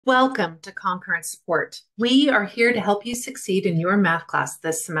Welcome to Concurrent Support. We are here to help you succeed in your math class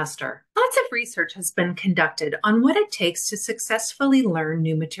this semester. Lots of research has been conducted on what it takes to successfully learn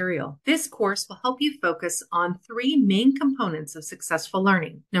new material. This course will help you focus on three main components of successful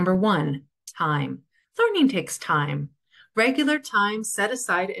learning. Number one, time. Learning takes time. Regular time set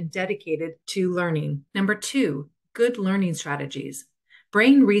aside and dedicated to learning. Number two, good learning strategies.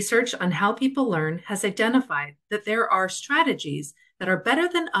 Brain research on how people learn has identified that there are strategies that are better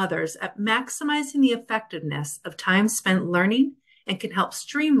than others at maximizing the effectiveness of time spent learning and can help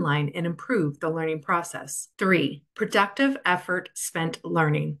streamline and improve the learning process. Three, productive effort spent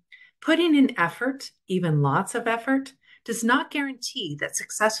learning. Putting in effort, even lots of effort, does not guarantee that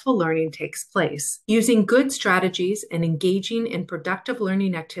successful learning takes place. Using good strategies and engaging in productive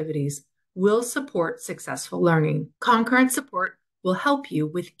learning activities will support successful learning. Concurrent support will help you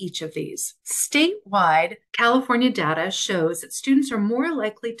with each of these. Statewide, California data shows that students are more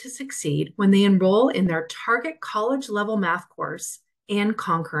likely to succeed when they enroll in their target college level math course and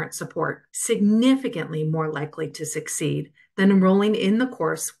concurrent support, significantly more likely to succeed than enrolling in the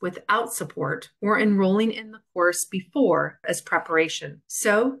course without support or enrolling in the course before as preparation.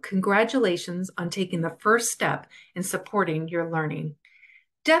 So, congratulations on taking the first step in supporting your learning.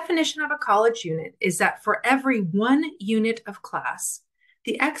 Definition of a college unit is that for every 1 unit of class,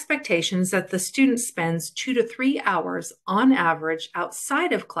 the expectation is that the student spends 2 to 3 hours on average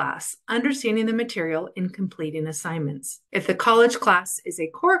outside of class understanding the material and completing assignments. If the college class is a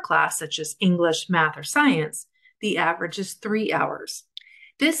core class, such as English, math, or science, the average is 3 hours.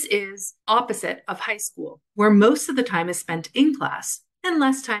 This is opposite of high school, where most of the time is spent in class and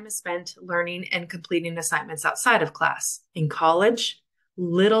less time is spent learning and completing assignments outside of class. In college,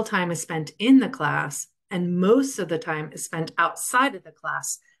 little time is spent in the class, and most of the time is spent outside of the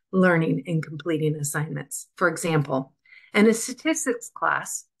class learning and completing assignments. For example, in a statistics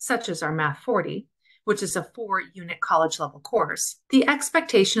class, such as our Math 40, which is a 4-unit college level course, the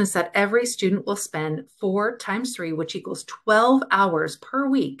expectation is that every student will spend 4 times 3, which equals 12 hours per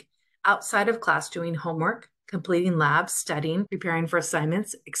week outside of class doing homework, completing labs, studying, preparing for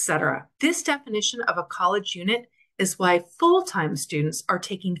assignments, etc. This definition of a college unit is why full-time students are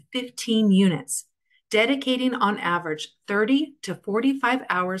taking 15 units, dedicating on average 30 to 45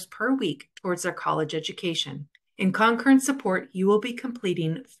 hours per week towards their college education. In concurrent support, you will be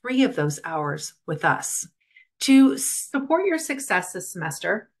completing 3 of those hours with us. To support your success this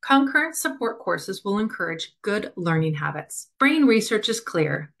semester, concurrent support courses will encourage good learning habits. Brain research is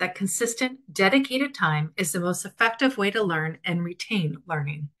clear that consistent, dedicated time is the most effective way to learn and retain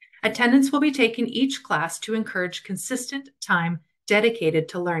learning. Attendance will be taken each class to encourage consistent time dedicated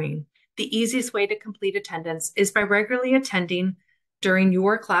to learning. The easiest way to complete attendance is by regularly attending during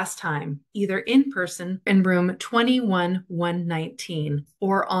your class time, either in person in room 21119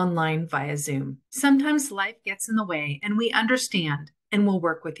 or online via Zoom. Sometimes life gets in the way, and we understand and will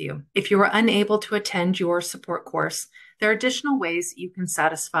work with you. If you are unable to attend your support course, there are additional ways you can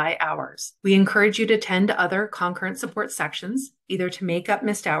satisfy hours. We encourage you to attend other concurrent support sections, either to make up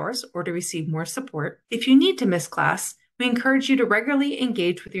missed hours or to receive more support. If you need to miss class, we encourage you to regularly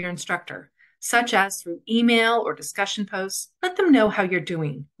engage with your instructor, such as through email or discussion posts. Let them know how you're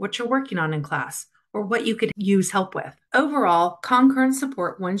doing, what you're working on in class, or what you could use help with. Overall, concurrent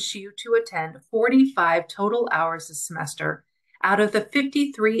support wants you to attend 45 total hours this semester out of the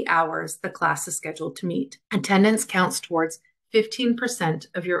 53 hours the class is scheduled to meet. Attendance counts towards 15%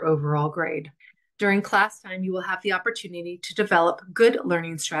 of your overall grade. During class time, you will have the opportunity to develop good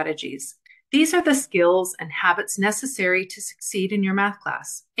learning strategies. These are the skills and habits necessary to succeed in your math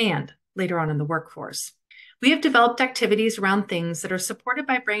class and later on in the workforce. We have developed activities around things that are supported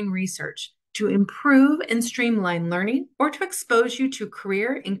by brain research to improve and streamline learning or to expose you to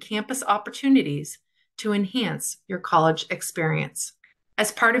career and campus opportunities to enhance your college experience.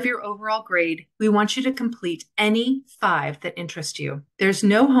 As part of your overall grade, we want you to complete any 5 that interest you. There's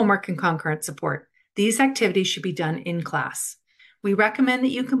no homework in concurrent support. These activities should be done in class. We recommend that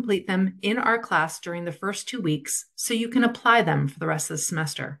you complete them in our class during the first 2 weeks so you can apply them for the rest of the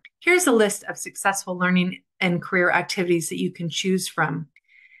semester. Here's a list of successful learning and career activities that you can choose from.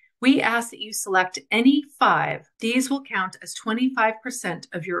 We ask that you select any 5. These will count as 25%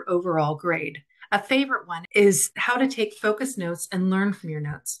 of your overall grade. A favorite one is how to take focused notes and learn from your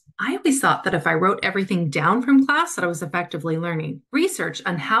notes. I always thought that if I wrote everything down from class that I was effectively learning. Research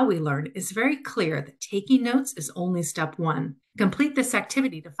on how we learn is very clear that taking notes is only step 1. Complete this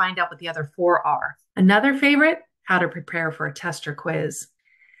activity to find out what the other 4 are. Another favorite, how to prepare for a test or quiz.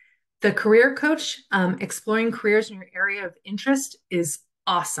 The career coach, exploring careers in your area of interest is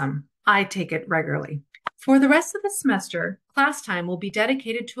awesome. I take it regularly. For the rest of the semester, class time will be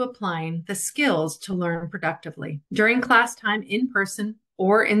dedicated to applying the skills to learn productively. During class time in person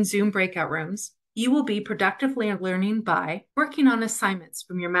or in Zoom breakout rooms, you will be productively learning by working on assignments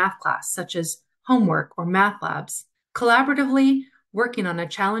from your math class, such as homework or math labs, collaboratively working on a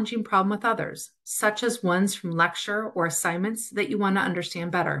challenging problem with others, such as ones from lecture or assignments that you want to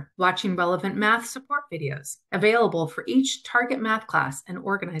understand better, watching relevant math support videos available for each target math class and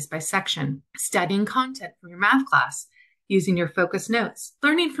organized by section, studying content from your math class, using your focus notes,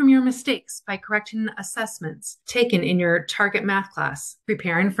 learning from your mistakes by correcting assessments taken in your target math class,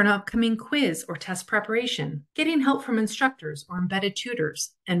 preparing for an upcoming quiz or test preparation, getting help from instructors or embedded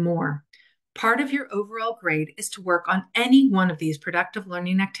tutors, and more. Part of your overall grade is to work on any one of these productive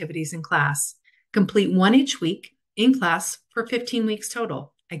learning activities in class. Complete one each week in class for 15 weeks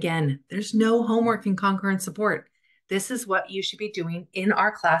total. Again, there's no homework in Concurrent Support. This is what you should be doing in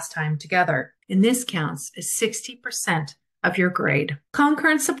our class time together. And this counts as 60% of your grade.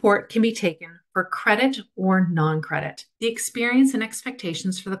 Concurrent Support can be taken for credit or non-credit. The experience and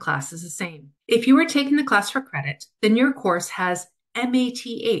expectations for the class is the same. If you are taking the class for credit, then your course has MATH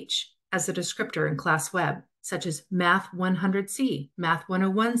as a descriptor in class web, such as Math 100C, Math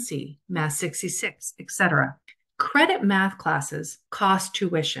 101C, Math 66, etc. Credit math classes cost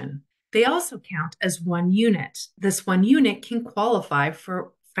tuition. They also count as one unit. This one unit can qualify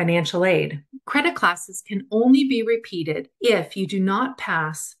for financial aid. Credit classes can only be repeated if you do not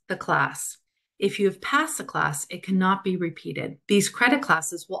pass the class. If you have passed the class, it cannot be repeated. These credit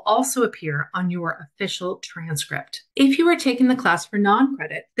classes will also appear on your official transcript. If you are taking the class for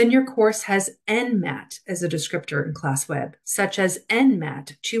non-credit, then your course has NMAT as a descriptor in class web, such as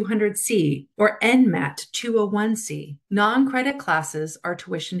NMAT 200C or NMAT 201C. Non-credit classes are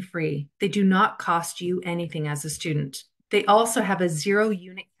tuition free. They do not cost you anything as a student. They also have a 0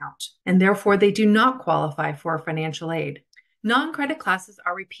 unit count, and therefore they do not qualify for financial aid. Non-credit classes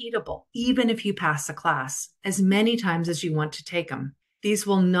are repeatable, even if you pass a class, as many times as you want to take them. These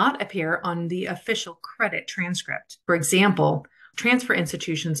will not appear on the official credit transcript. For example, transfer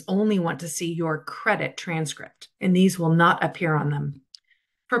institutions only want to see your credit transcript, and these will not appear on them.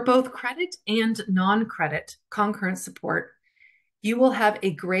 For both credit and non-credit concurrent support, you will have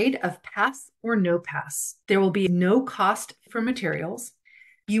a grade of pass or no pass. There will be no cost for materials.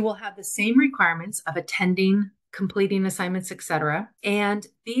 You will have the same requirements of attending, completing assignments, etc. And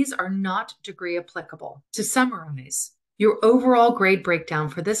these are not degree applicable. To summarize, your overall grade breakdown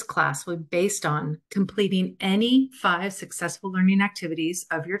for this class will be based on completing any 5 successful learning activities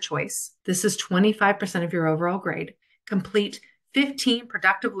of your choice. This is 25% of your overall grade. Complete 15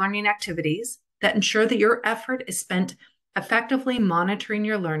 productive learning activities that ensure that your effort is spent effectively monitoring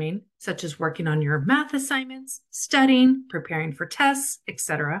your learning, such as working on your math assignments, studying, preparing for tests,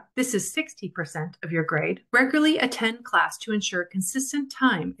 etc. This is 60% of your grade. Regularly attend class to ensure consistent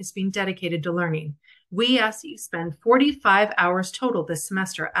time is being dedicated to learning. We ask that you spend 45 hours total this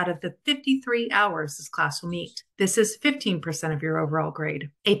semester out of the 53 hours this class will meet. This is 15% of your overall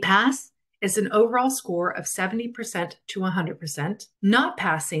grade. A pass is an overall score of 70% to 100%. Not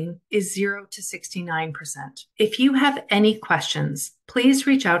passing is 0 to 69%. If you have any questions, please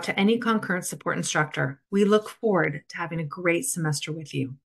reach out to any concurrent support instructor. We look forward to having a great semester with you.